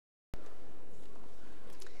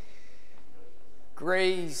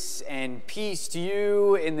Grace and peace to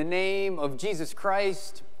you in the name of Jesus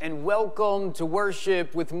Christ, and welcome to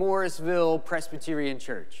worship with Morrisville Presbyterian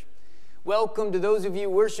Church. Welcome to those of you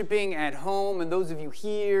worshiping at home and those of you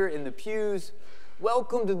here in the pews.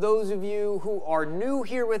 Welcome to those of you who are new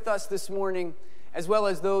here with us this morning, as well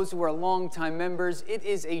as those who are longtime members. It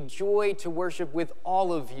is a joy to worship with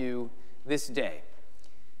all of you this day.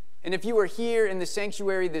 And if you are here in the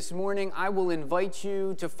sanctuary this morning, I will invite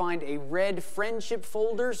you to find a red friendship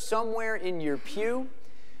folder somewhere in your pew.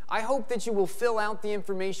 I hope that you will fill out the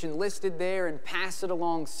information listed there and pass it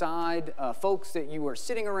alongside folks that you are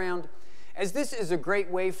sitting around, as this is a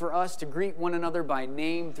great way for us to greet one another by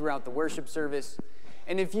name throughout the worship service.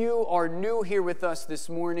 And if you are new here with us this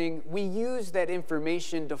morning, we use that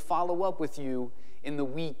information to follow up with you in the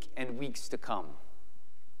week and weeks to come.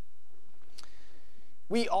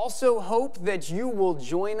 We also hope that you will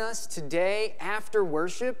join us today after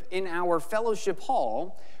worship in our fellowship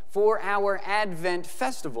hall for our Advent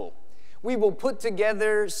Festival. We will put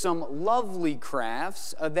together some lovely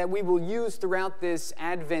crafts that we will use throughout this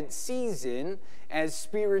Advent season as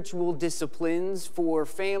spiritual disciplines for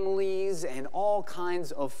families and all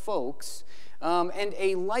kinds of folks, and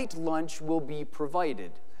a light lunch will be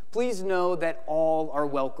provided. Please know that all are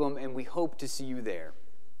welcome, and we hope to see you there.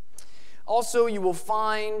 Also, you will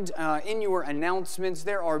find in your announcements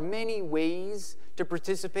there are many ways to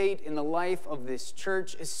participate in the life of this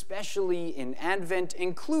church, especially in Advent,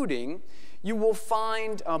 including you will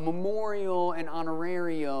find a memorial and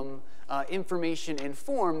honorarium information and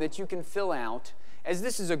form that you can fill out, as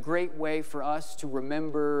this is a great way for us to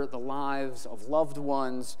remember the lives of loved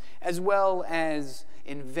ones, as well as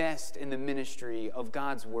invest in the ministry of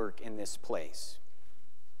God's work in this place.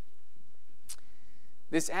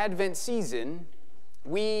 This Advent season,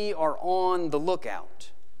 we are on the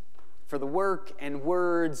lookout for the work and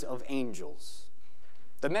words of angels,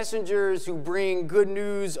 the messengers who bring good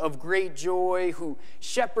news of great joy, who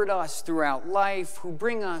shepherd us throughout life, who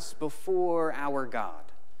bring us before our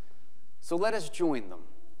God. So let us join them,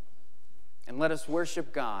 and let us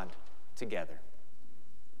worship God together.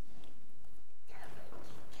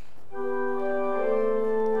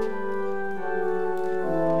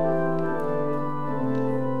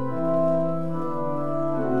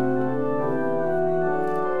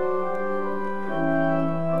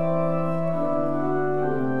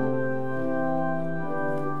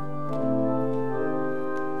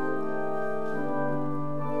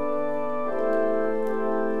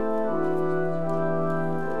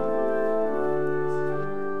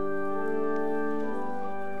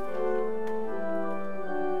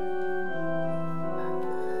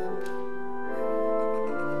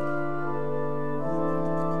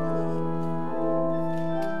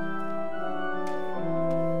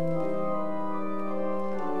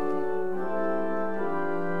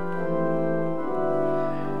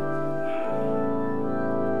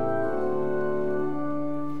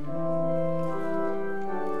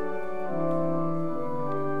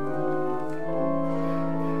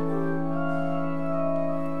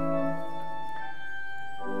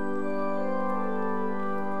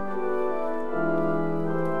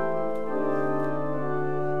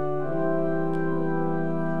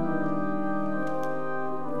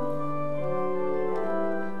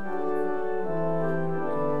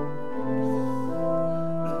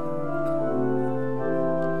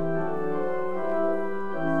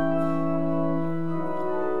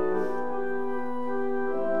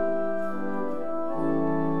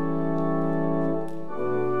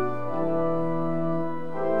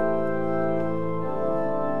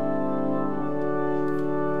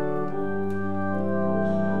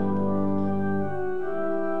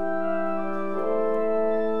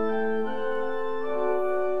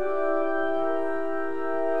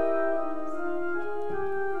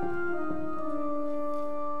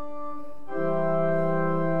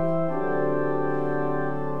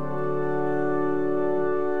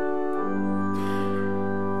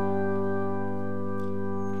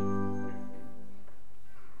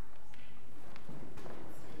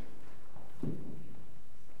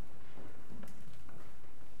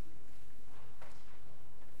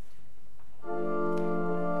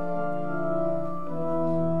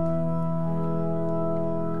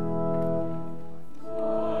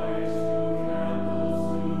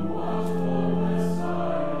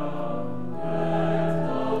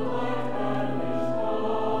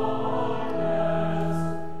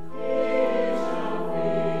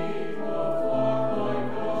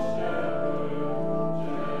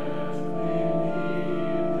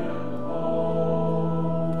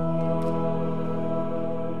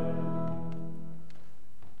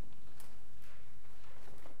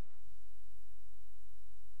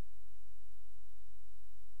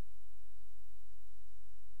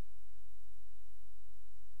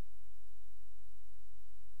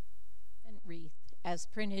 as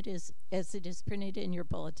it is printed in your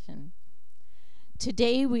bulletin.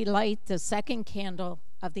 Today we light the second candle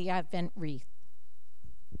of the Advent wreath.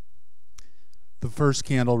 The first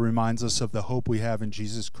candle reminds us of the hope we have in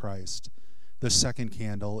Jesus Christ. The second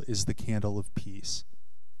candle is the candle of peace.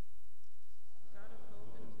 God of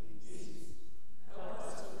hope and peace, help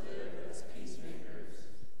us to live as peacemakers,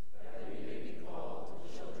 that we may be called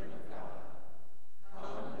children of God.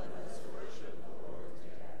 Come, let us worship the Lord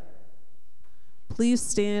together. Please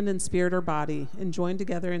stand in spirit or body and join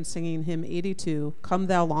together in singing hymn 82, Come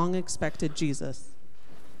Thou Long Expected Jesus.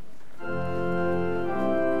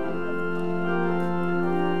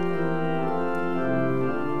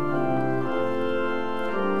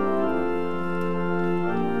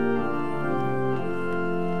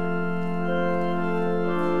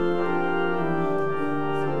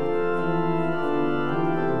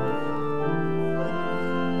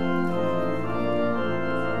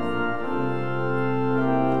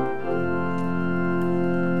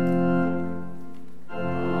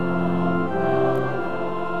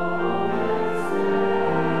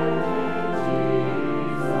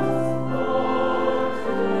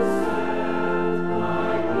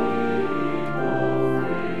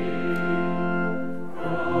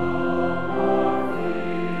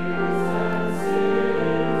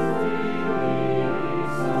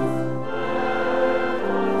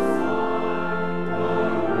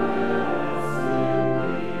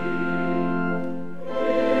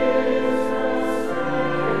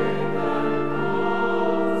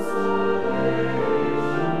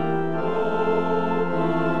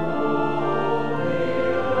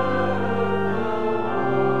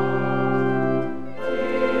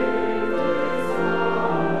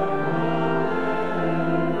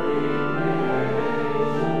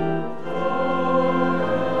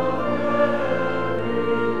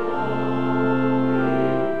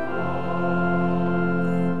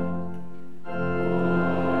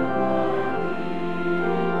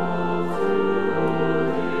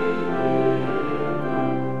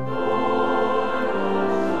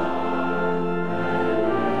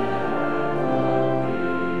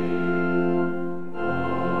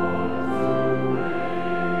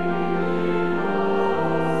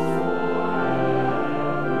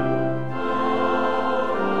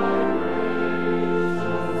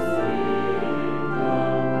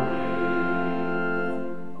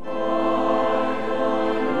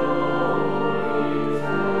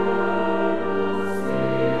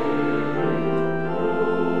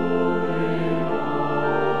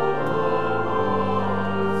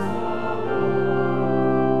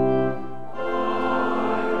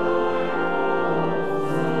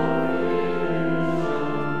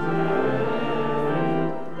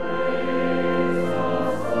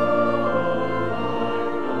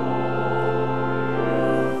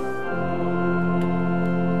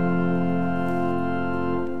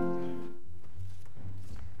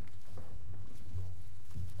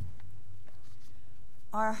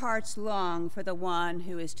 Our hearts long for the one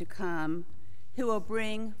who is to come, who will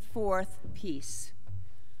bring forth peace.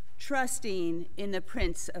 Trusting in the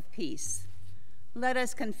Prince of Peace, let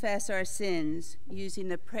us confess our sins using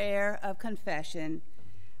the prayer of confession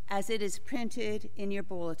as it is printed in your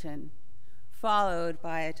bulletin, followed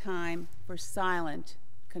by a time for silent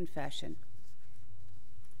confession.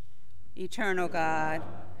 Eternal God,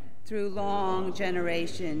 through long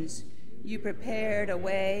generations, you prepared a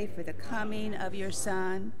way for the coming of your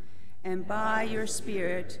Son, and by your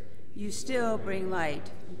Spirit, you still bring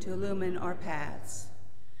light to illumine our paths.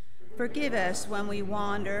 Forgive us when we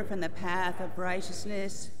wander from the path of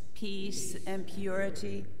righteousness, peace, and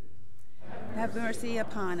purity. Have mercy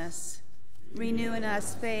upon us, renew in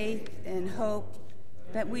us faith and hope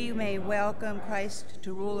that we may welcome Christ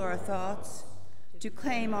to rule our thoughts, to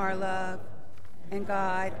claim our love, and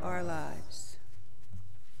guide our lives.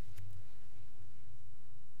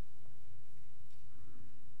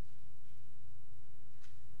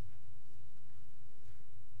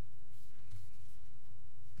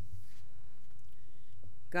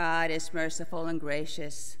 God is merciful and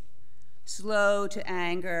gracious, slow to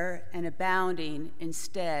anger and abounding in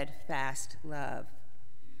steadfast love.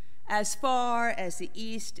 As far as the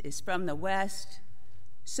east is from the west,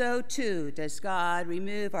 so too does God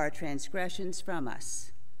remove our transgressions from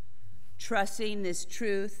us. Trusting this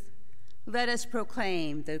truth, let us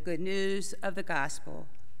proclaim the good news of the gospel.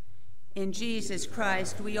 In Jesus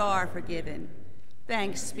Christ we are forgiven.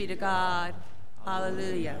 Thanks be to God.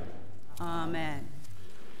 Hallelujah. Amen.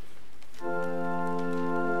 Holy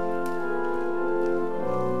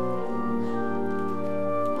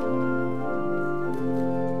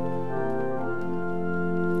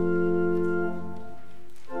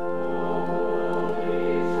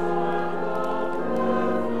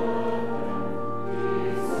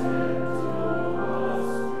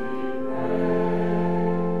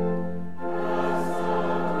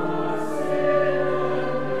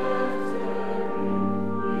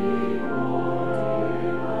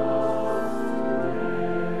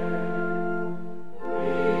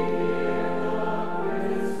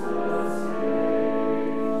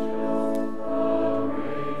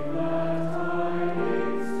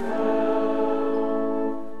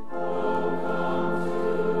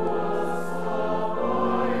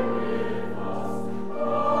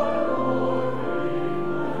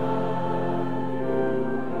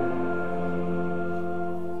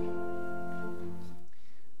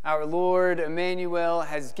Our Lord Emmanuel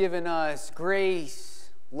has given us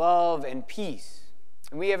grace, love, and peace.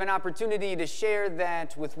 And we have an opportunity to share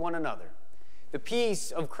that with one another. The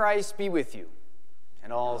peace of Christ be with you,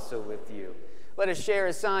 and also with you. Let us share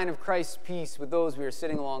a sign of Christ's peace with those we are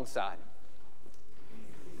sitting alongside.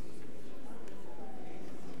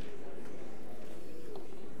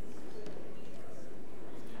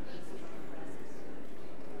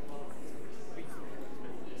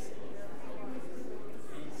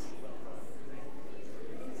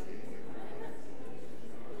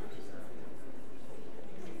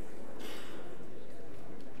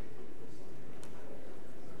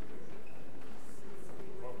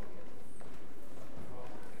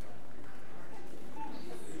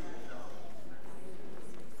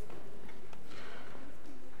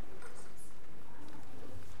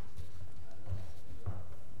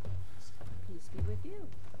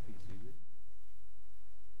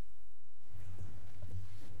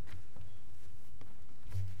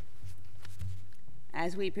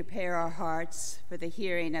 As we prepare our hearts for the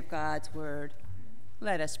hearing of God's word,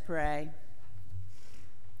 let us pray.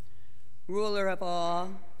 Ruler of all,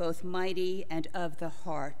 both mighty and of the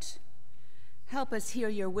heart, help us hear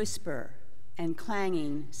your whisper and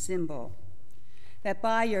clanging cymbal, that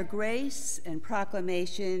by your grace and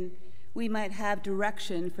proclamation we might have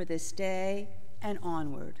direction for this day and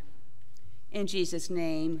onward. In Jesus'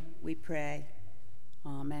 name we pray.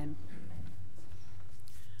 Amen.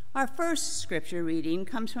 Our first scripture reading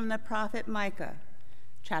comes from the prophet Micah,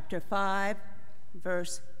 chapter 5,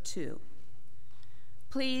 verse 2.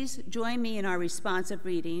 Please join me in our responsive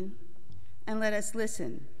reading, and let us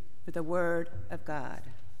listen for the word of God.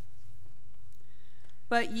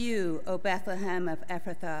 But you, O Bethlehem of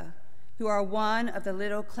Ephrathah, who are one of the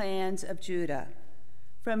little clans of Judah,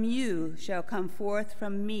 from you shall come forth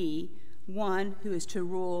from me one who is to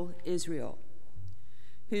rule Israel,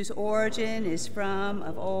 whose origin is from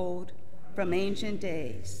of old, from ancient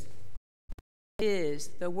days. Is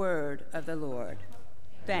the word of the Lord.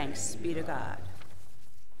 Thanks be to God.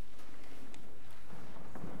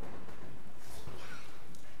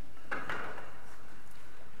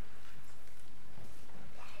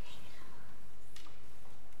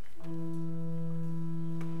 Israel.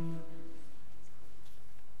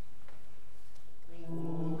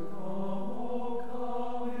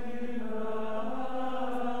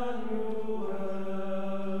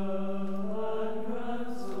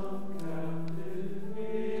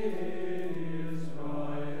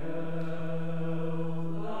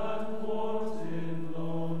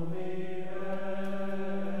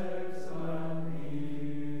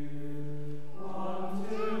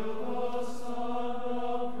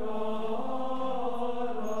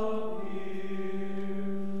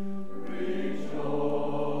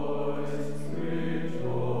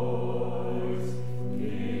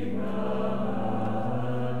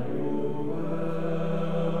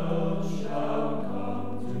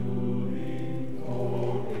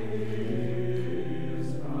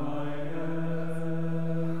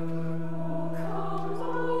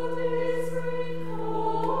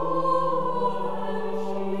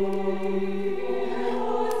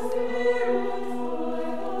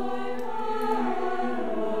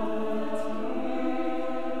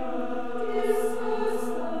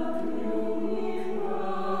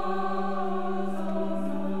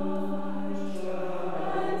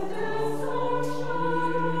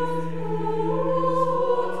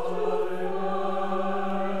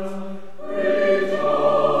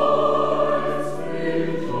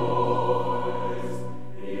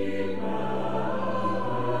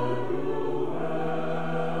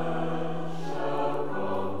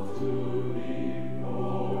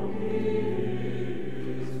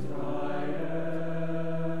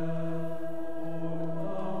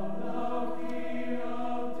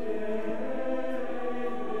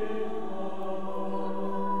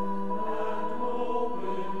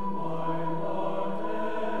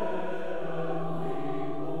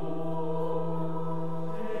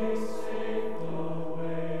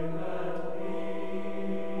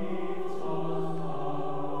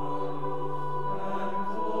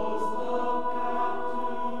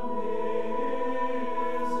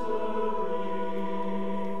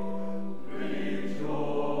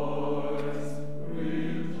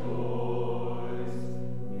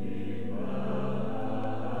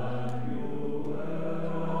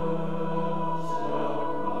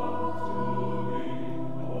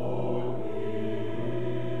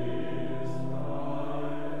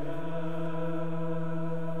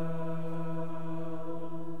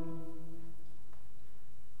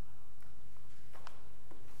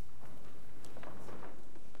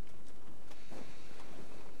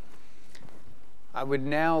 I would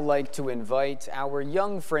now like to invite our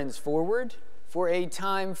young friends forward for a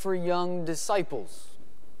time for young disciples.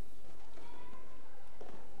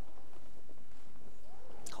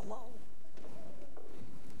 Hello.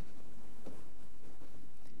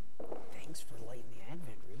 Thanks for lighting the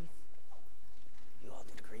Advent wreath. You all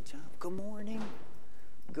did a great job. Good morning.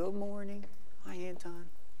 Good morning. Hi, Anton.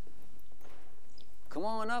 Come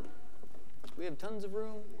on up. We have tons of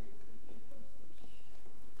room.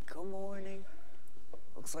 Good morning.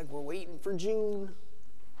 Looks like we're waiting for June.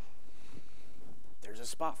 There's a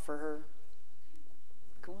spot for her.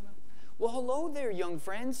 Come on up. Well, hello there, young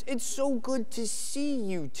friends. It's so good to see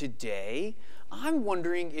you today. I'm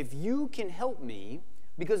wondering if you can help me,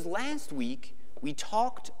 because last week we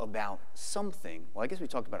talked about something. Well, I guess we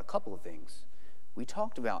talked about a couple of things. We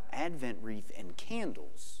talked about Advent wreath and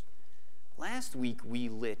candles. Last week we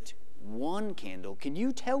lit one candle. Can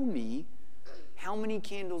you tell me how many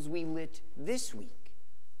candles we lit this week?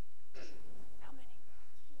 How many?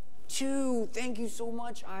 2. Thank you so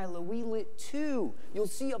much, Isla. We lit 2. You'll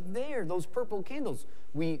see up there those purple candles.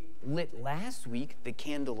 We lit last week the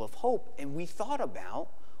candle of hope, and we thought about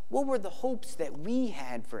what were the hopes that we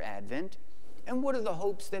had for Advent, and what are the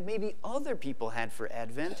hopes that maybe other people had for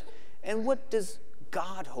Advent, and what does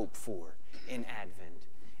God hope for in Advent?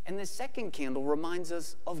 And the second candle reminds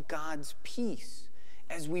us of God's peace.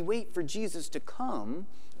 As we wait for Jesus to come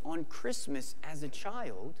on Christmas as a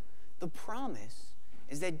child, the promise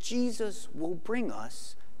is that Jesus will bring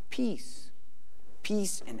us peace.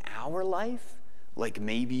 Peace in our life, like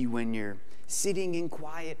maybe when you're sitting in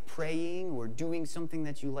quiet praying or doing something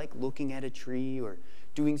that you like, looking at a tree or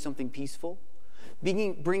doing something peaceful.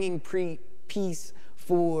 Bringing peace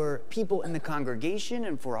for people in the congregation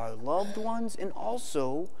and for our loved ones, and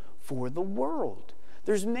also for the world.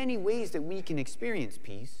 There's many ways that we can experience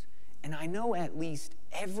peace, and I know at least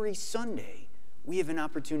every Sunday we have an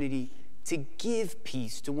opportunity to give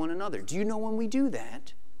peace to one another. Do you know when we do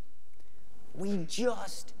that? We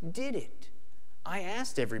just did it. I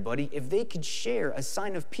asked everybody if they could share a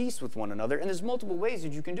sign of peace with one another, and there's multiple ways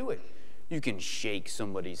that you can do it. You can shake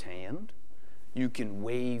somebody's hand. You can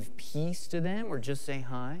wave peace to them or just say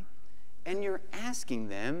hi. And you're asking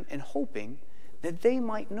them and hoping that they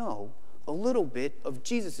might know a little bit of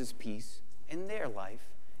Jesus' peace in their life,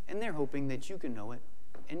 and they're hoping that you can know it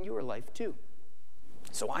in your life too.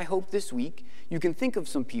 So I hope this week you can think of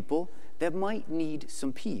some people that might need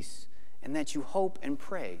some peace, and that you hope and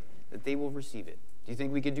pray that they will receive it. Do you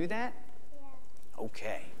think we could do that? Yeah.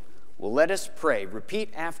 Okay. Well, let us pray.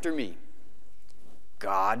 Repeat after me.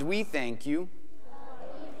 God, we thank you.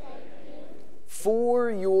 For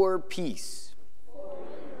your peace.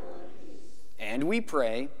 And we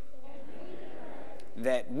pray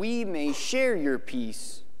that we may share your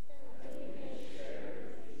peace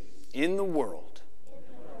in the world.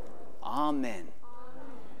 Amen.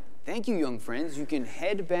 Thank you, young friends. You can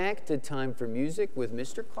head back to Time for Music with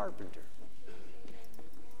Mr. Carpenter.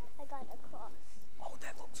 I got a cross. Oh,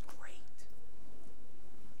 that looks great.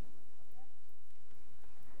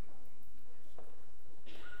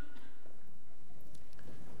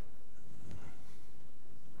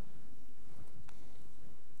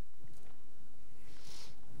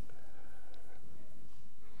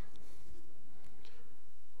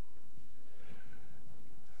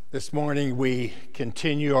 This morning we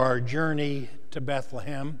continue our journey to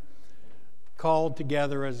Bethlehem, called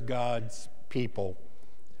together as God's people.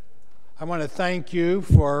 I want to thank you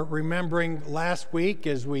for remembering last week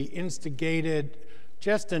as we instigated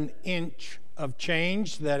just an inch of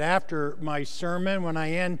change, that after my sermon, when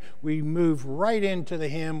I end, we move right into the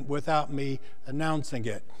hymn without me announcing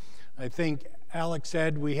it. I think Alex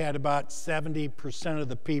said we had about 70% of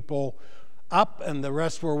the people up, and the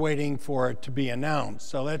rest were waiting for it to be announced.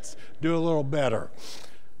 So let's do a little better.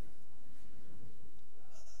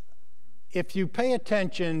 If you pay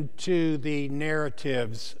attention to the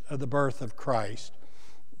narratives of the birth of Christ,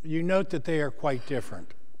 you note that they are quite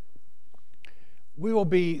different. We will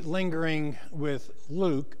be lingering with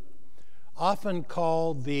Luke, often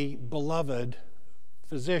called the beloved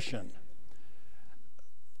physician.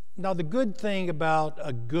 Now, the good thing about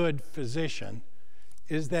a good physician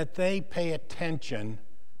is that they pay attention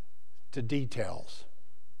to details.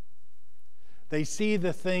 They see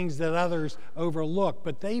the things that others overlook,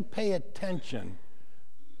 but they pay attention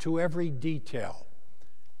to every detail.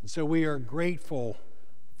 And so we are grateful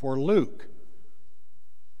for Luke,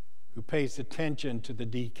 who pays attention to the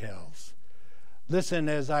details. Listen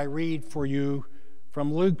as I read for you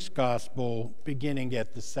from Luke's Gospel, beginning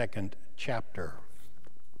at the 2nd chapter.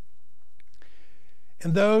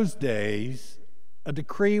 In those days, a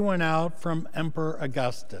decree went out from Emperor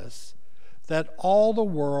Augustus that all the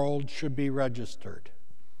world should be registered.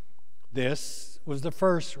 This was the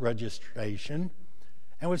first registration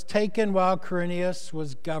and was taken while Quirinius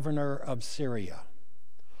was governor of Syria.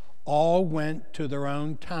 All went to their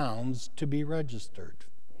own towns to be registered.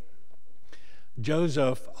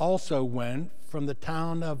 Joseph also went from the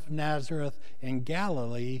town of Nazareth in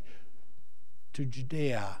Galilee to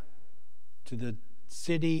Judea, to the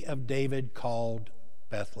city of David called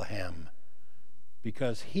Bethlehem,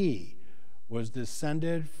 because he was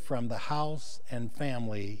descended from the house and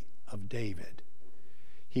family of David.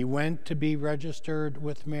 He went to be registered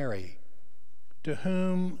with Mary, to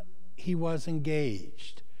whom he was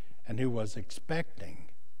engaged and who was expecting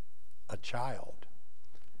a child.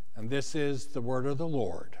 And this is the word of the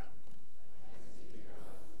Lord.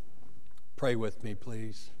 Pray with me,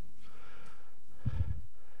 please.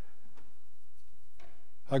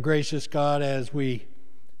 Our gracious God, as we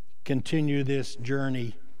continue this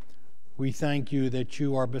journey, we thank you that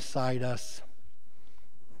you are beside us,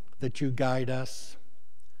 that you guide us,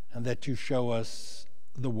 and that you show us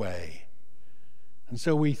the way. And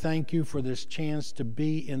so we thank you for this chance to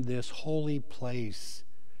be in this holy place.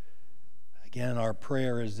 Again, our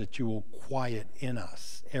prayer is that you will quiet in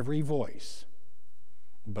us every voice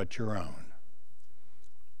but your own.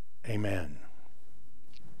 Amen.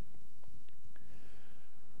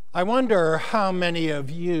 I wonder how many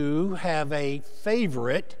of you have a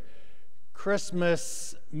favorite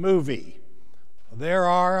Christmas movie. There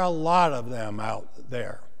are a lot of them out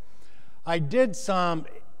there. I did some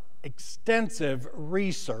extensive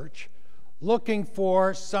research looking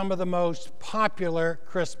for some of the most popular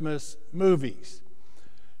Christmas movies.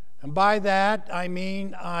 And by that, I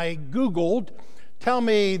mean I Googled, tell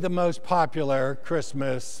me the most popular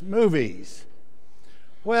Christmas movies.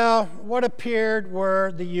 Well, what appeared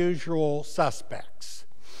were the usual suspects.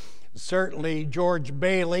 Certainly George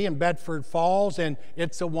Bailey in Bedford Falls and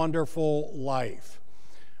It's a Wonderful Life.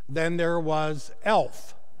 Then there was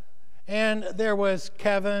Elf. And there was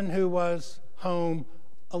Kevin, who was home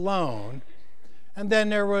alone. And then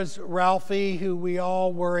there was Ralphie, who we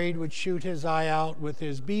all worried would shoot his eye out with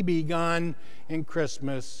his BB gun in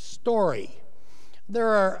Christmas Story. There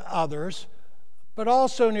are others, but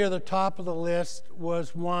also near the top of the list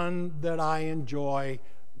was one that I enjoy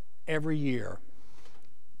every year.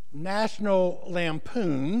 National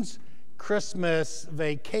Lampoon's Christmas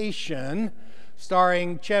Vacation,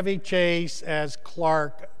 starring Chevy Chase as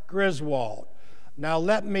Clark Griswold. Now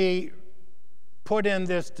let me put in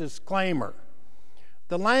this disclaimer.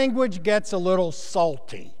 The language gets a little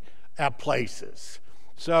salty at places,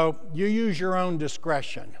 so you use your own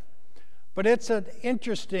discretion. But it's an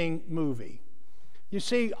interesting movie. You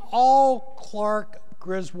see, all Clark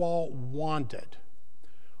Griswold wanted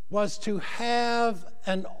was to have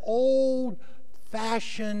an old-fashioned,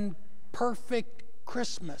 perfect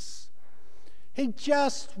Christmas. He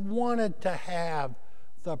just wanted to have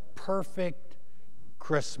the perfect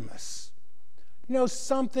Christmas. You know,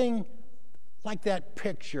 something like that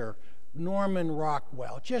picture, Norman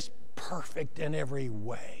Rockwell, just perfect in every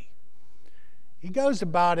way. He goes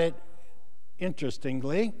about it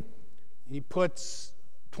interestingly. He puts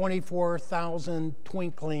 24,000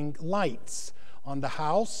 twinkling lights on the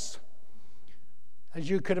house. As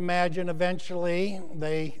you could imagine, eventually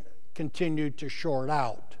they continued to short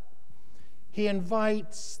out. He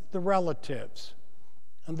invites the relatives,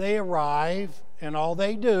 and they arrive, and all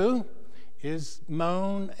they do is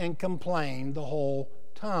moan and complain the whole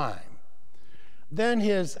time. Then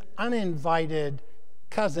his uninvited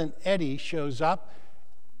cousin Eddie shows up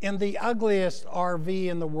in the ugliest RV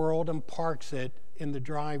in the world and parks it in the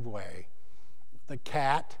driveway. The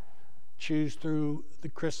cat chews through the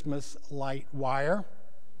Christmas light wire.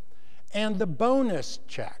 And the bonus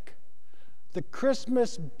check, the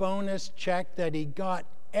Christmas bonus check that he got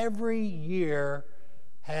every year,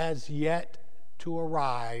 has yet to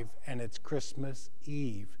arrive, and it's Christmas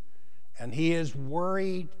Eve. And he is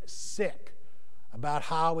worried sick about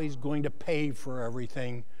how he's going to pay for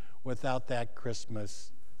everything without that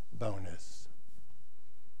Christmas bonus.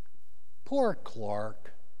 Poor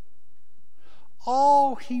Clark.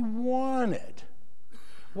 All he wanted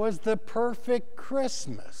was the perfect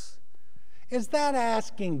Christmas. Is that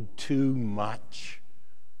asking too much?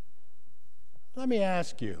 Let me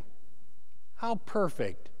ask you, how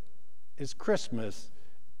perfect is Christmas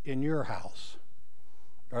in your house?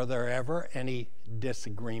 Are there ever any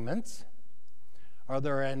disagreements? Are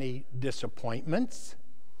there any disappointments?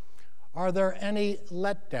 Are there any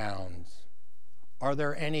letdowns? Are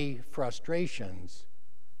there any frustrations?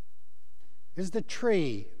 Is the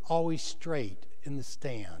tree always straight in the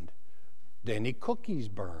stand? Do any cookies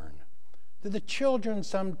burn? Do the children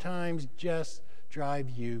sometimes just drive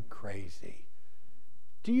you crazy?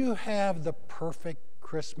 Do you have the perfect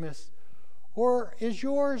Christmas? Or is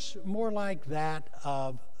yours more like that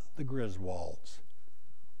of the Griswolds,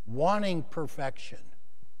 wanting perfection,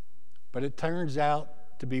 but it turns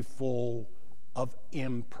out to be full of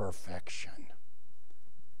imperfection?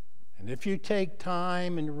 And if you take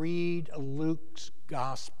time and read Luke's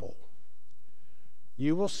gospel,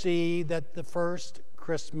 you will see that the first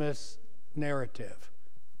Christmas narrative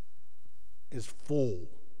is full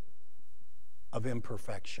of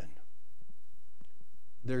imperfection.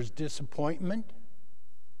 There's disappointment,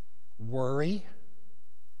 worry,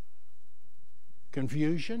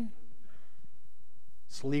 confusion,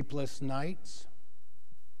 sleepless nights.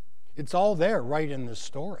 It's all there right in the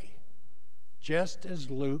story, just as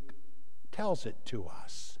Luke tells it to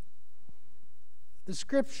us. The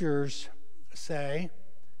scriptures say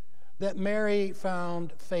that Mary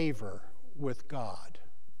found favor with God.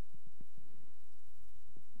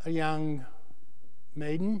 A young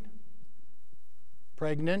maiden,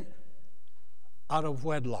 pregnant, out of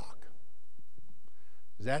wedlock.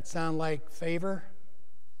 Does that sound like favor?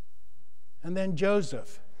 And then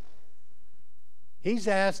Joseph. He's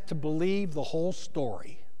asked to believe the whole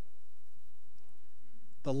story.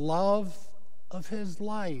 The love of his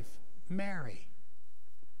life, Mary.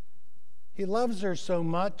 He loves her so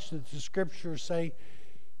much that the scriptures say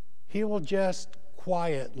he will just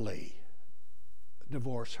quietly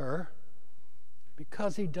divorce her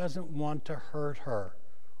because he doesn't want to hurt her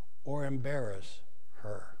or embarrass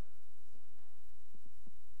her.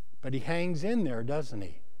 But he hangs in there, doesn't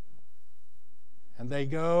he? And they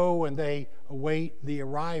go and they await the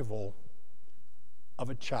arrival of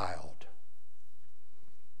a child.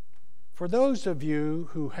 For those of you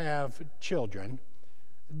who have children,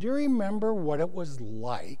 do you remember what it was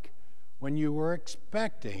like when you were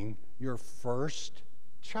expecting your first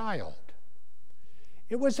child?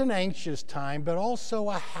 It was an anxious time, but also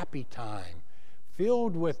a happy time,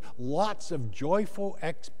 filled with lots of joyful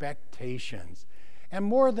expectations. And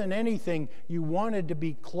more than anything, you wanted to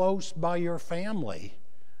be close by your family.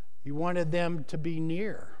 You wanted them to be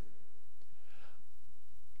near.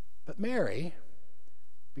 But Mary,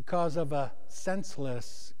 because of a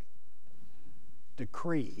senseless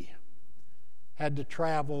decree, had to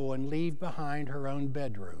travel and leave behind her own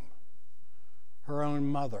bedroom, her own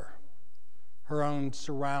mother, her own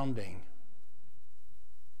surrounding.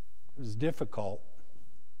 It was difficult.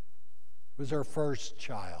 It was her first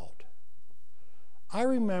child. I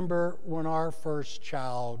remember when our first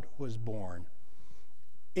child was born.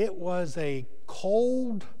 It was a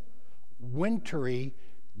cold, wintry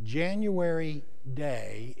January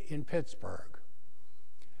day in Pittsburgh.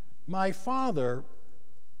 My father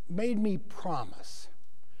made me promise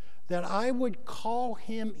that I would call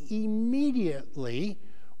him immediately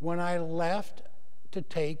when I left to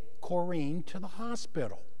take Corrine to the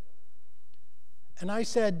hospital. And I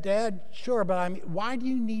said, Dad, sure, but why do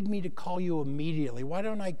you need me to call you immediately? Why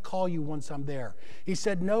don't I call you once I'm there? He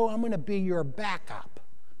said, no, I'm going to be your backup.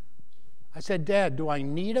 I said, Dad, do I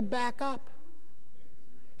need a backup?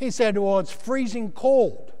 He said, well, it's freezing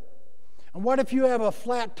cold. And what if you have a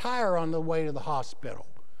flat tire on the way to the hospital?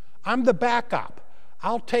 I'm the backup.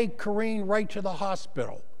 I'll take Corrine right to the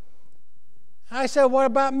hospital. I said, what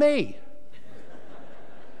about me?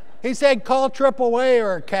 He said, call AAA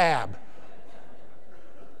or a cab.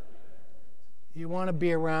 You want to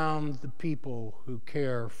be around the people who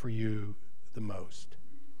care for you the most.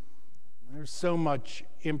 There's so much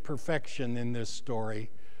imperfection in this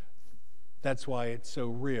story. That's why it's so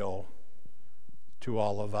real to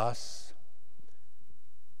all of us.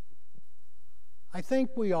 I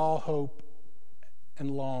think we all hope and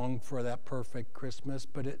long for that perfect Christmas,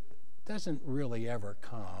 but it doesn't really ever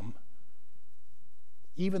come.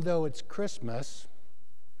 Even though it's Christmas,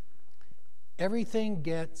 everything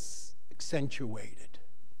gets accentuated.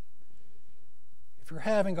 If you're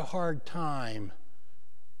having a hard time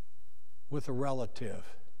with a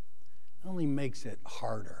relative, it only makes it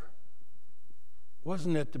harder.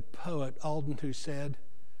 Wasn't it the poet Alden who said,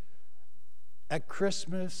 at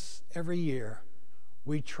Christmas every year,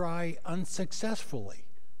 we try unsuccessfully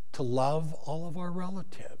to love all of our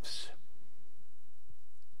relatives?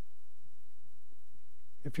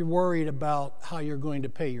 If you're worried about how you're going to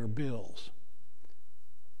pay your bills,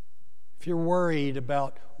 if you're worried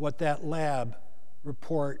about what that lab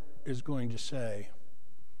report is going to say,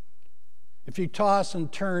 if you toss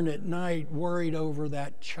and turn at night worried over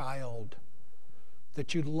that child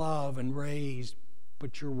that you love and raise,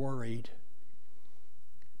 but you're worried,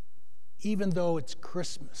 even though it's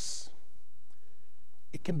Christmas,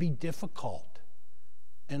 it can be difficult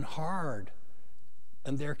and hard,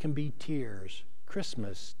 and there can be tears,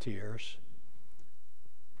 Christmas tears.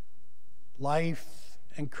 Life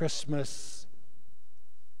and Christmas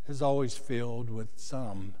is always filled with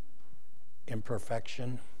some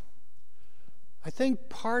imperfection. I think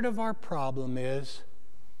part of our problem is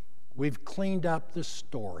we've cleaned up the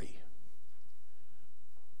story.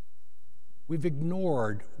 We've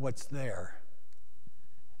ignored what's there.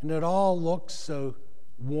 And it all looks so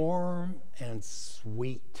warm and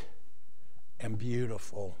sweet and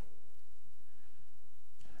beautiful.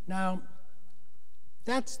 Now,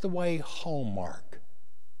 that's the way Hallmark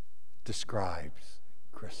describes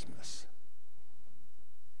Christmas.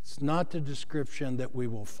 It's not the description that we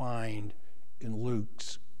will find in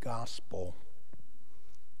Luke's gospel.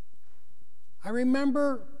 I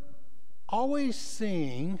remember always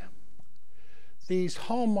seeing these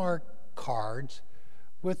Hallmark cards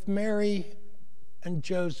with Mary and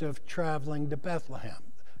Joseph traveling to Bethlehem.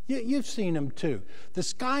 You've seen them too. The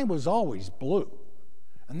sky was always blue,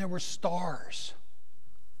 and there were stars.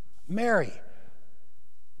 Mary,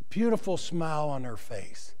 beautiful smile on her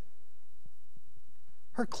face.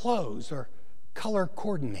 Her clothes are color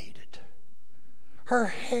coordinated. Her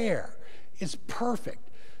hair is perfect.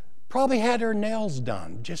 Probably had her nails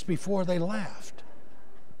done just before they left.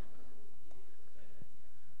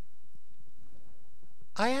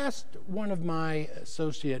 I asked one of my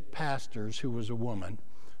associate pastors, who was a woman,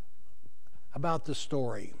 about the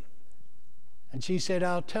story. And she said,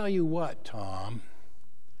 "I'll tell you what, Tom.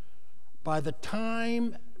 By the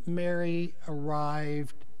time Mary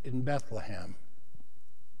arrived in Bethlehem,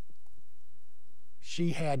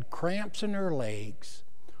 she had cramps in her legs,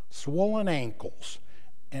 swollen ankles,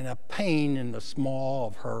 and a pain in the small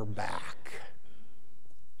of her back.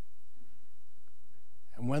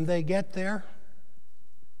 And when they get there,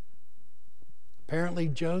 apparently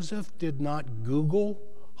Joseph did not Google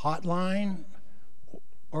hotline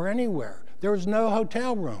or anywhere. There was no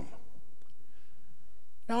hotel room.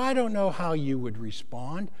 Now, I don't know how you would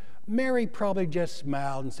respond. Mary probably just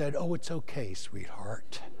smiled and said, "Oh, it's okay,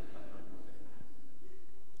 sweetheart."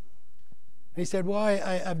 And he said, "Well,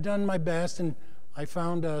 I've done my best, and I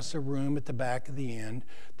found us a room at the back of the inn.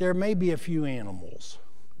 There may be a few animals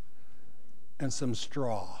and some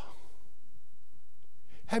straw."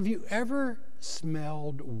 Have you ever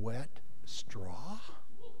smelled wet straw?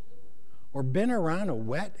 Or been around a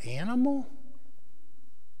wet animal?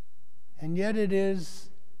 And yet it is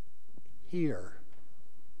here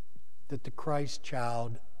that the Christ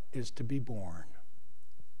child is to be born.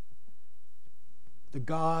 The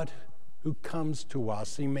God who comes to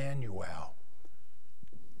us, Emmanuel,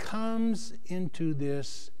 comes into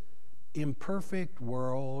this imperfect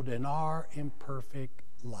world and our imperfect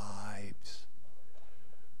lives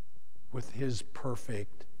with his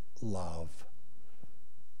perfect love,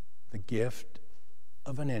 the gift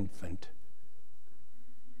of an infant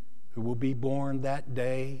who will be born that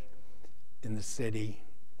day in the city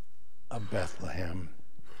of Bethlehem.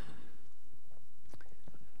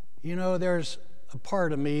 You know, there's a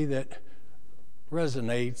part of me that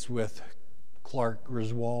resonates with Clark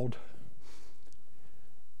Griswold.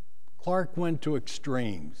 Clark went to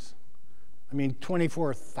extremes. I mean,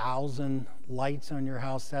 24,000 lights on your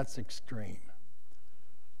house, that's extreme.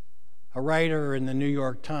 A writer in the New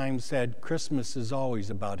York Times said, "Christmas is always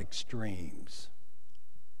about extremes."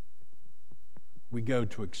 We go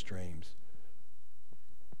to extremes.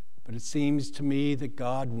 But it seems to me that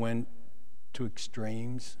God went to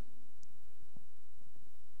extremes,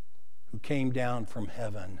 who came down from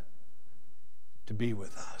heaven to be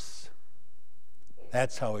with us.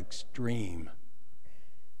 That's how extreme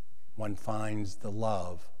one finds the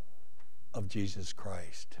love of Jesus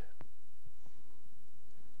Christ.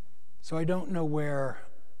 So I don't know where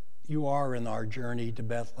you are in our journey to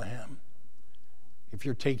Bethlehem. If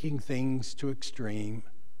you're taking things to extreme,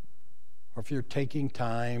 or if you're taking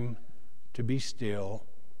time to be still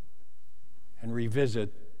and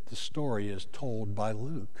revisit the story as told by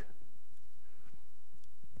Luke.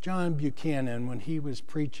 John Buchanan, when he was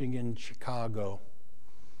preaching in Chicago,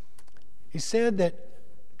 he said that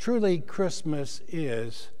truly Christmas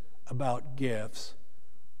is about gifts,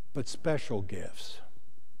 but special gifts.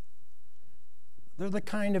 They're the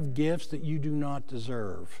kind of gifts that you do not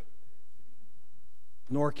deserve,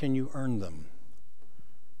 nor can you earn them,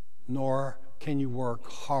 nor can you work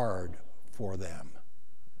hard for them.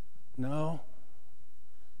 No,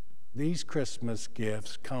 these Christmas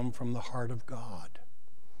gifts come from the heart of God.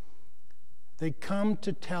 They come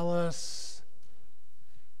to tell us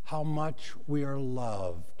how much we are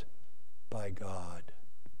loved by God.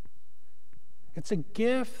 It's a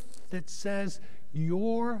gift that says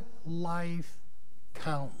your life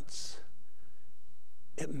counts.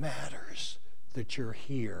 It matters that you're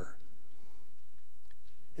here.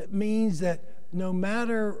 It means that no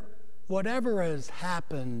matter whatever has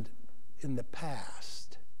happened in the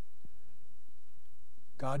past,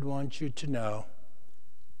 God wants you to know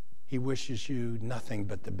He wishes you nothing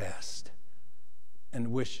but the best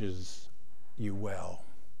and wishes you well.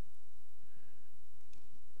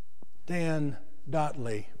 Dan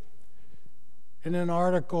Dotley, in an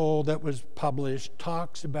article that was published,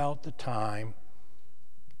 talks about the time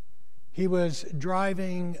he was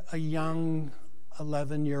driving a young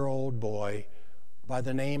 11-year-old boy by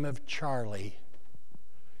the name of Charlie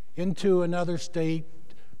into another state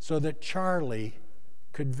so that Charlie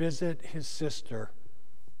could visit his sister,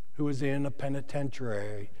 who was in a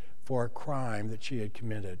penitentiary for a crime that she had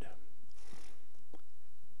committed.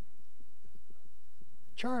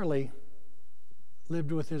 Charlie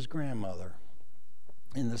lived with his grandmother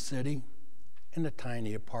in the city in a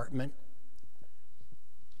tiny apartment.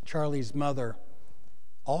 Charlie's mother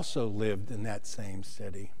also lived in that same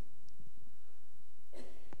city.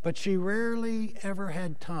 But she rarely ever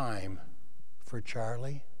had time for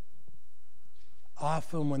Charlie.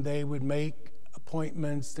 Often when they would make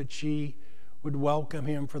appointments that she would welcome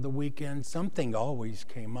him for the weekend, something always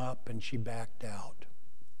came up and she backed out.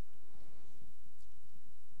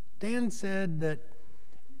 Dan said that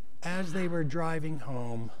as they were driving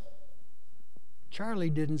home,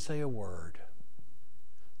 Charlie didn't say a word.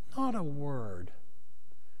 Not a word.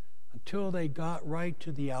 Until they got right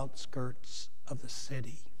to the outskirts of the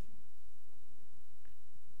city.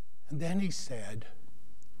 And then he said,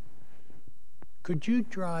 "Could you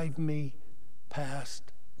drive me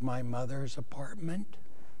past my mother's apartment?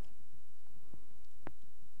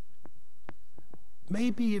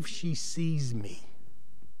 Maybe if she sees me,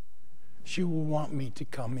 she will want me to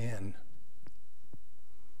come in.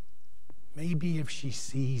 Maybe if she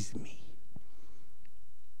sees me,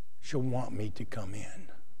 she'll want me to come in."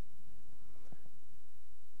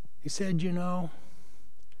 He said, "You know,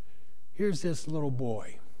 here's this little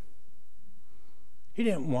boy. He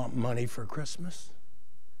didn't want money for Christmas.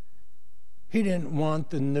 He didn't want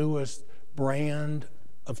the newest brand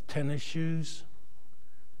of tennis shoes.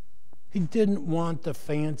 He didn't want the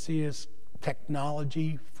fanciest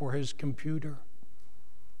technology for his computer.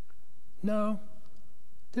 No,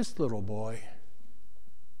 this little boy,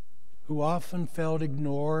 who often felt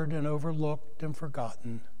ignored and overlooked and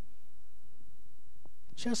forgotten,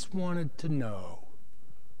 just wanted to know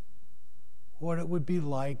what it would be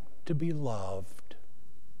like to be loved.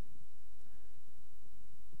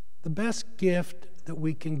 The best gift that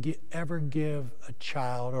we can ever give a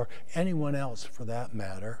child, or anyone else for that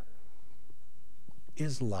matter,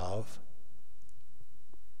 is love.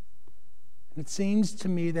 And it seems to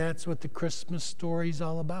me that's what the Christmas story is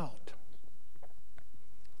all about.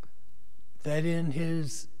 That in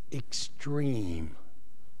His extreme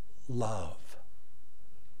love,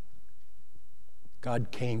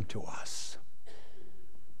 God came to us.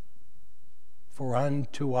 For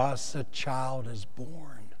unto us a child is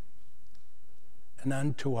born, and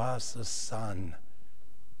unto us a son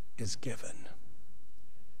is given.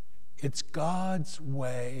 It's God's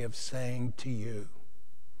way of saying to you,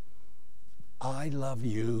 I love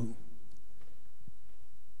you.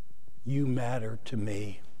 You matter to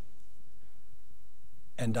me,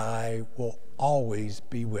 and I will always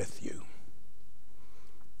be with you.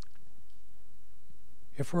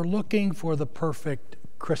 If we're looking for the perfect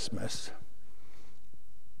Christmas,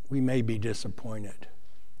 we may be disappointed.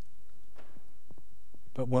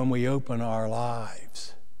 But when we open our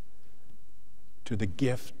lives to the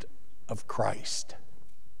gift of Christ,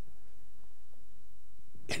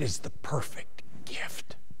 it is the perfect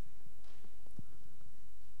gift,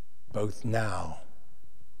 both now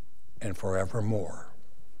and forevermore.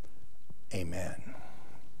 Amen.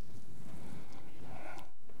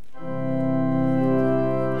 Oh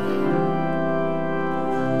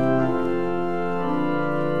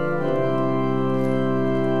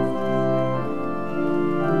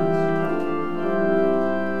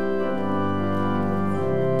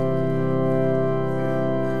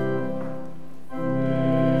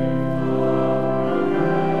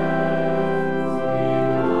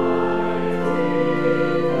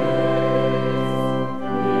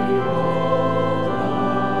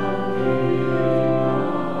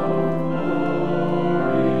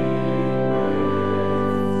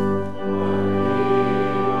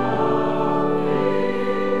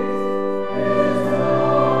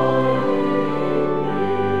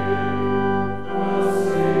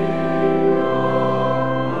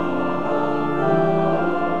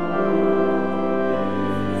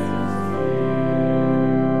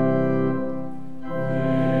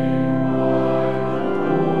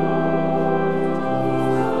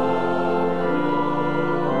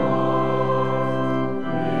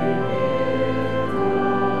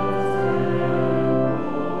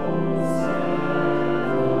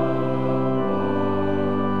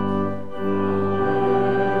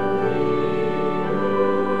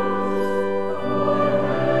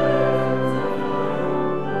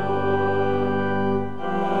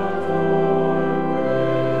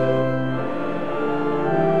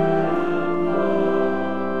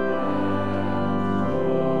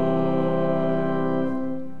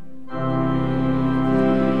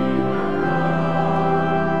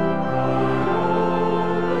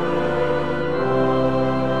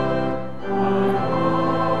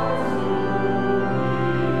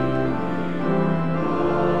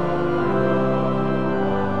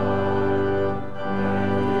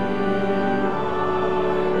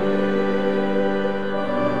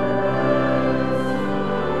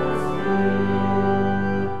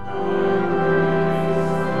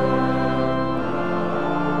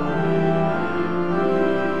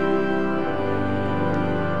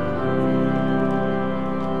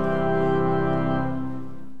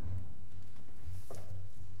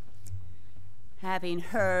having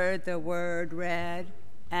heard the word read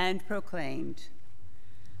and proclaimed,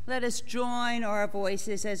 let us join our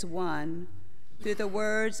voices as one through the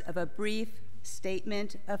words of a brief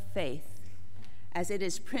statement of faith, as it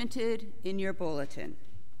is printed in your bulletin.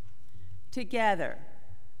 Together,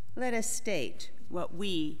 let us state what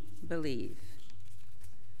we believe.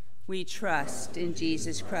 We trust in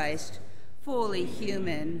Jesus Christ, fully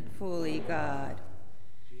human, fully God.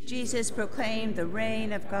 Jesus proclaimed the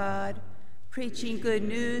reign of God, preaching good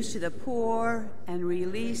news to the poor and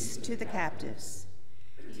release to the captives,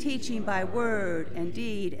 teaching by word and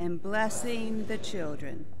deed and blessing the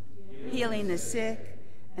children, healing the sick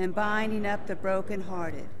and binding up the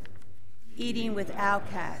brokenhearted, eating with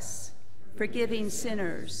outcasts, forgiving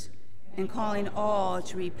sinners, and calling all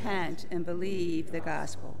to repent and believe the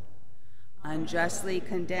gospel. Unjustly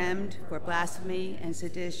condemned for blasphemy and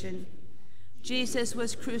sedition, Jesus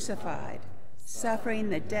was crucified, suffering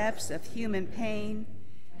the depths of human pain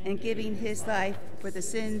and giving his life for the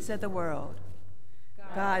sins of the world.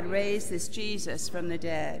 God raised this Jesus from the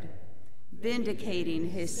dead,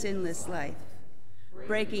 vindicating his sinless life,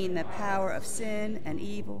 breaking the power of sin and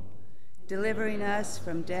evil, delivering us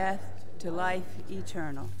from death to life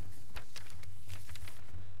eternal.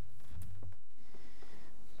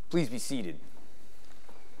 Please be seated.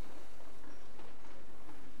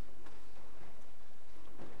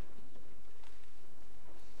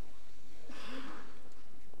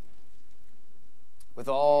 With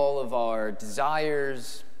all of our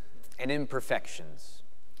desires and imperfections,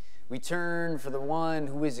 we turn for the one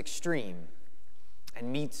who is extreme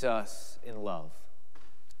and meets us in love.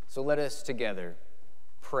 So let us together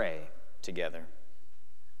pray together.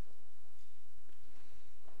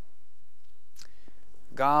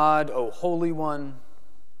 God, O Holy One,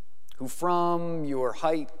 who from your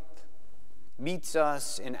height meets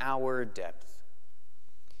us in our depth,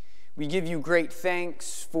 we give you great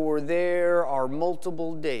thanks, for there are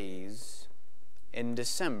multiple days in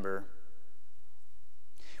December.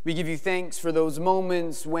 We give you thanks for those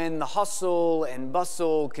moments when the hustle and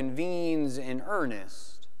bustle convenes in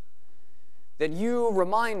earnest, that you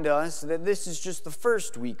remind us that this is just the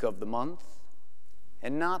first week of the month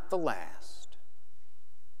and not the last.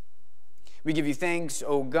 We give you thanks,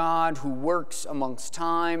 O God, who works amongst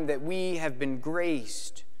time, that we have been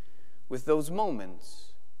graced with those moments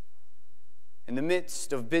in the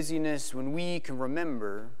midst of busyness when we can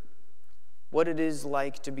remember what it is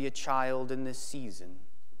like to be a child in this season,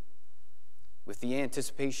 with the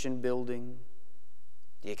anticipation building,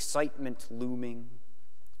 the excitement looming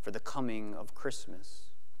for the coming of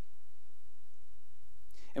Christmas.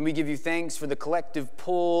 And we give you thanks for the collective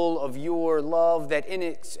pull of your love that in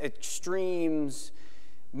its extremes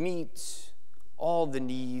meets all the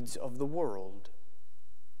needs of the world,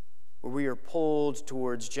 where we are pulled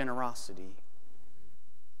towards generosity,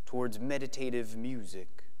 towards meditative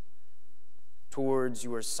music, towards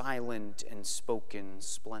your silent and spoken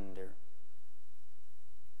splendor.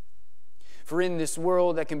 For in this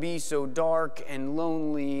world that can be so dark and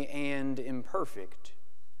lonely and imperfect,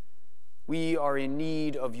 we are in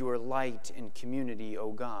need of your light and community,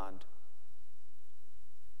 O God.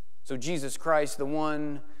 So Jesus Christ, the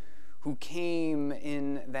one who came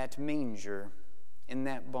in that manger, in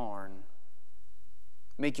that barn,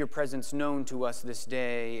 make your presence known to us this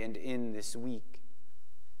day and in this week.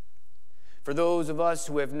 For those of us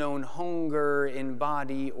who have known hunger in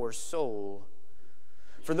body or soul,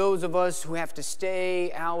 for those of us who have to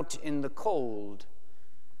stay out in the cold,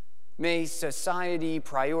 may society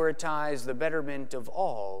prioritize the betterment of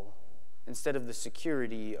all instead of the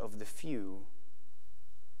security of the few.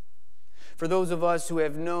 For those of us who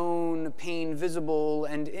have known pain visible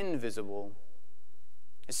and invisible,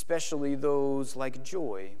 especially those like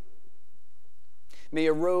joy, may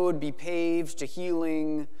a road be paved to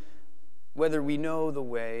healing whether we know the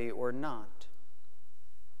way or not.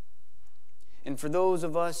 And for those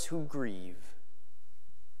of us who grieve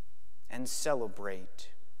and celebrate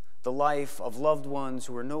the life of loved ones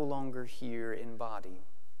who are no longer here in body,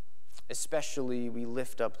 especially we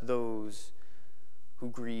lift up those who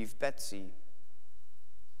grieve Betsy.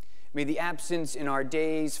 May the absence in our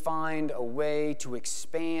days find a way to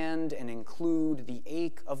expand and include the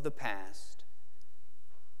ache of the past,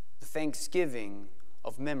 the thanksgiving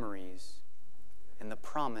of memories, and the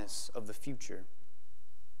promise of the future.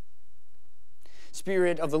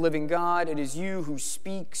 Spirit of the living God, it is you who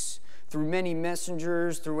speaks through many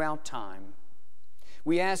messengers throughout time.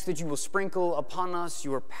 We ask that you will sprinkle upon us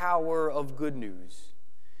your power of good news.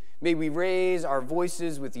 May we raise our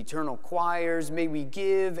voices with eternal choirs. May we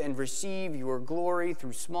give and receive your glory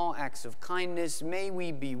through small acts of kindness. May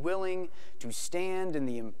we be willing to stand in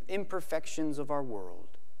the imperfections of our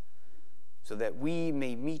world so that we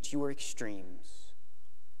may meet your extremes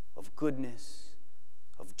of goodness,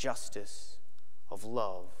 of justice, of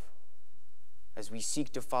love, as we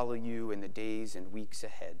seek to follow you in the days and weeks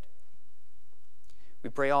ahead. We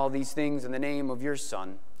pray all these things in the name of your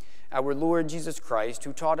Son, our Lord Jesus Christ,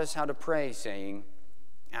 who taught us how to pray, saying,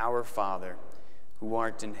 Our Father, who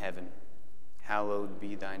art in heaven, hallowed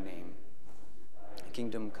be thy name. Thy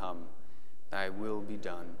kingdom come, thy will be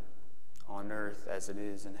done, on earth as it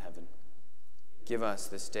is in heaven. Give us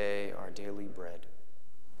this day our daily bread,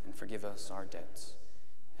 and forgive us our debts,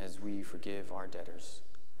 as we forgive our debtors.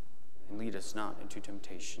 And lead us not into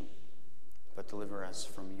temptation, but deliver us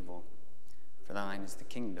from evil. For thine is the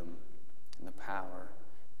kingdom, and the power,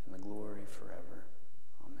 and the glory forever.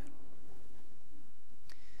 Amen.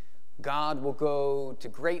 God will go to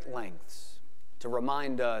great lengths to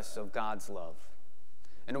remind us of God's love.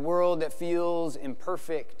 In a world that feels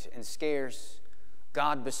imperfect and scarce,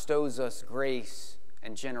 God bestows us grace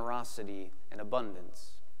and generosity and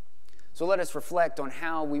abundance. So let us reflect on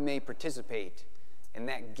how we may participate in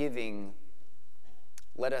that giving.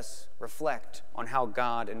 Let us reflect on how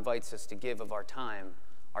God invites us to give of our time,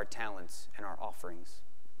 our talents, and our offerings.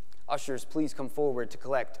 Ushers, please come forward to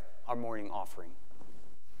collect our morning offering.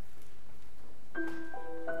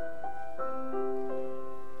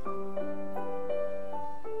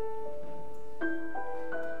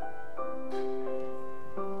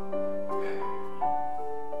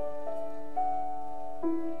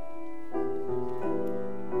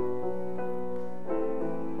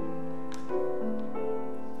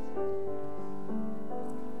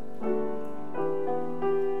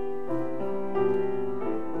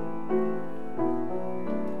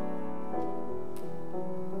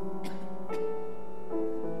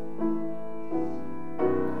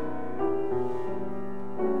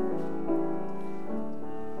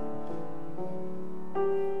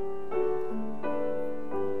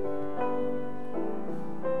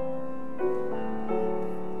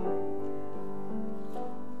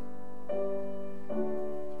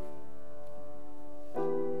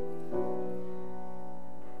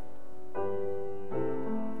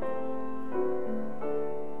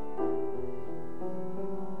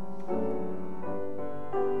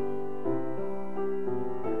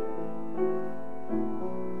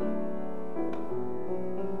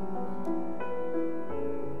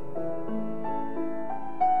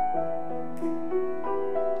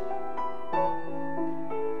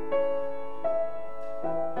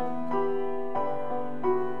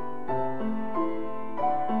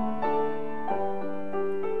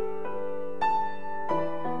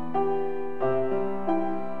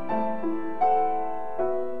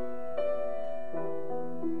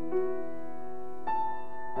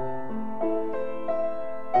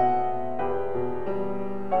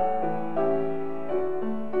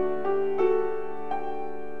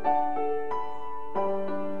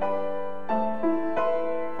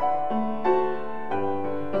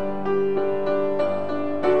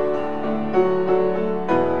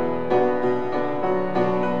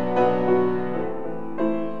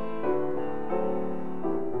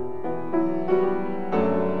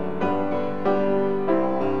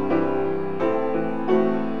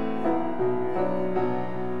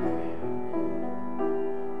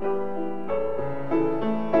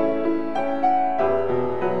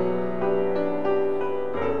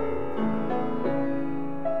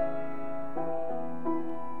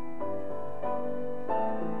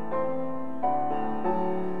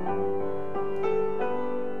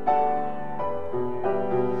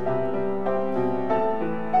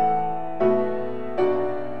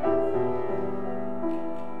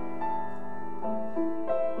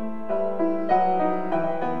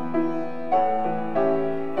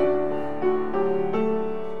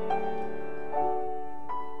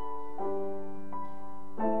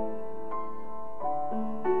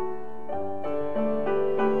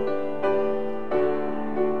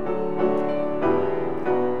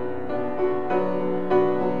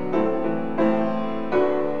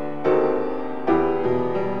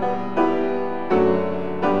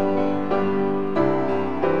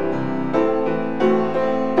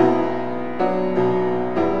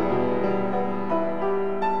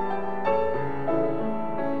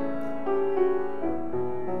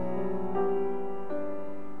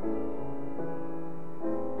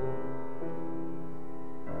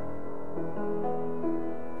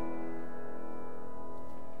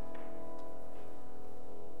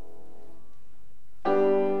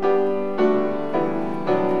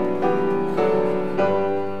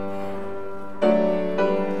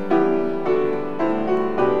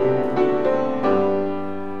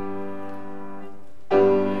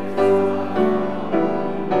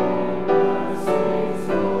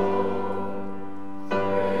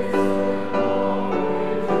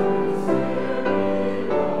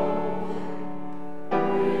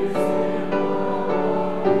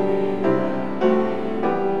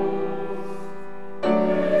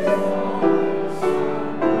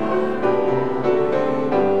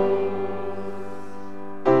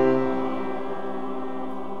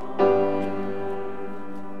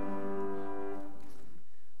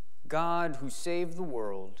 who saved the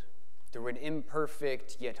world through an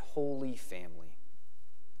imperfect yet holy family.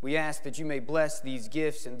 We ask that you may bless these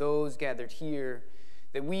gifts and those gathered here,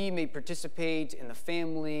 that we may participate in the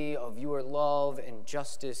family of your love and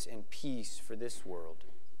justice and peace for this world.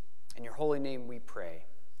 In your holy name we pray.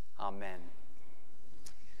 Amen.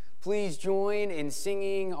 Please join in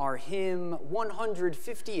singing our hymn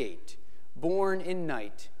 158, Born in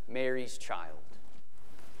Night, Mary's Child.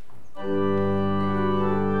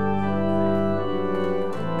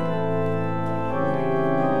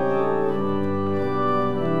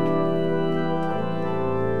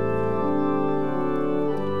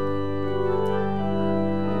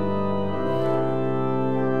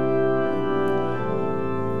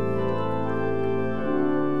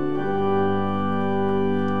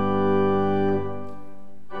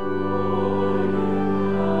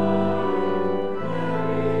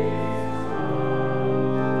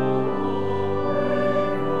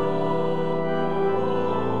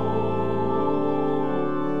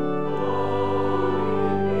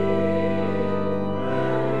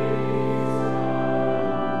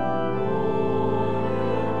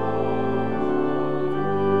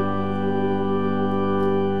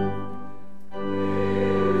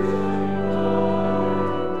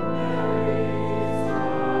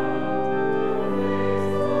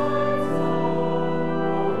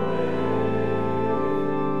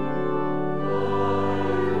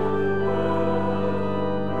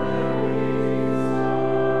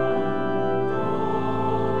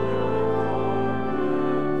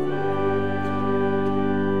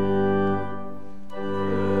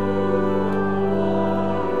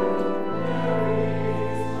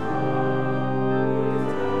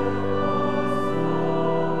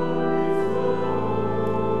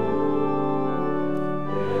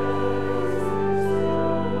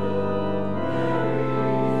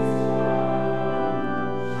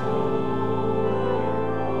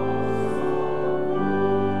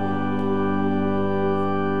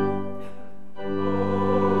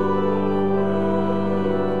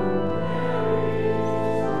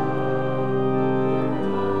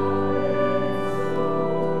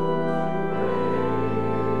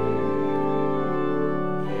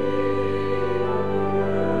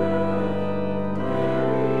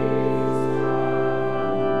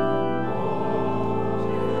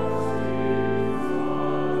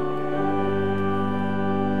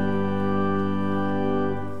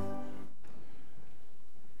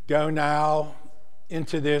 Go now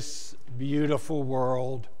into this beautiful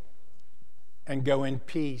world and go in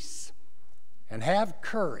peace and have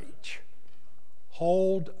courage.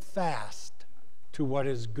 Hold fast to what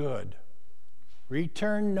is good.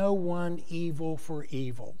 Return no one evil for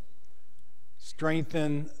evil.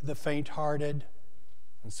 Strengthen the faint-hearted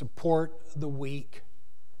and support the weak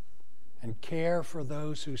and care for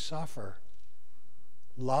those who suffer.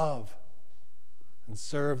 Love and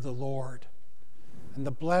serve the Lord. And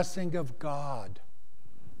the blessing of God,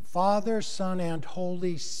 Father, Son, and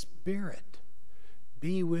Holy Spirit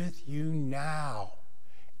be with you now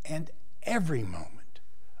and every moment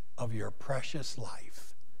of your precious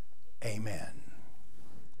life. Amen.